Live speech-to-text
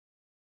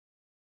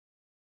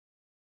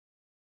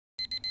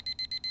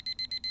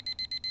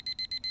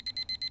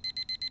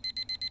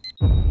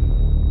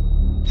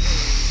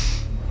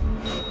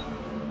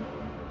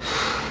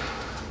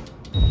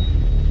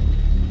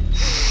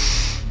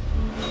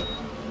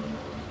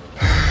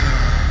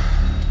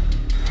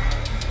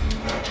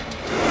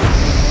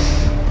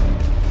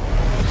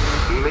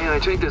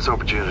take this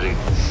opportunity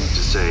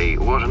to say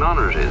what an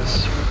honour it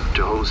is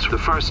to host the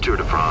first Tour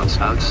de France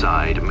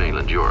outside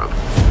mainland Europe.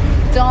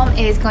 Dom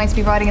is going to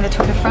be riding in the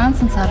Tour de France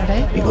on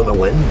Saturday. You gonna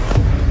win?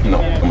 No,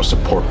 I'm a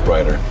support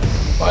rider.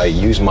 I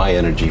use my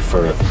energy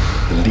for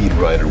the lead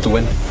rider to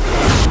win.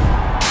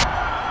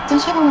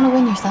 Don't you ever want to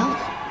win yourself?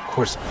 Of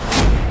course.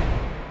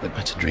 But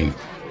that's a dream.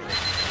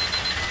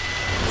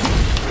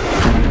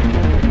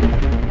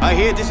 I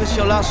hear this is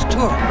your last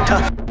tour.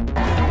 Tough.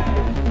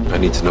 I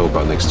need to know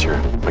about next year.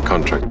 My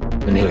contract.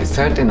 You're nearly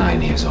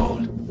 39 years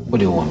old. What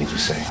do you want me to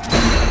say?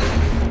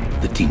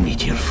 The team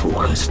needs your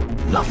focus,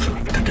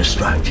 nothing to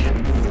distract you.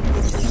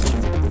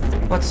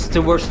 What's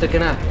the worst that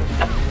can happen?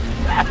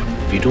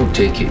 If you don't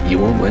take it, you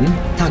won't win.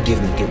 Now give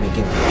me.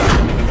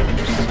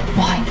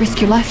 Why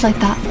risk your life like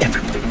that?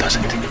 Everybody does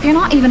it. You're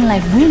not even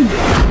allowed to win.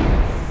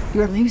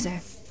 You're a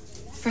loser.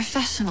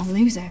 Professional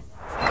loser.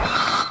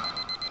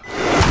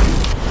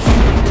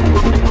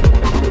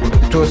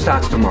 Tour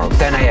starts tomorrow,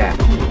 10 a.m.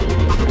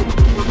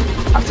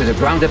 After the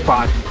ground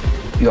depart,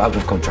 you're out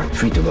of contract,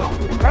 free to go.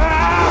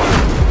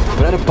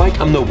 Without a bike,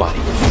 I'm nobody.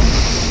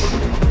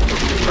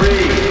 3,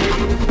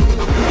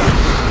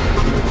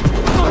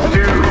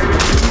 2,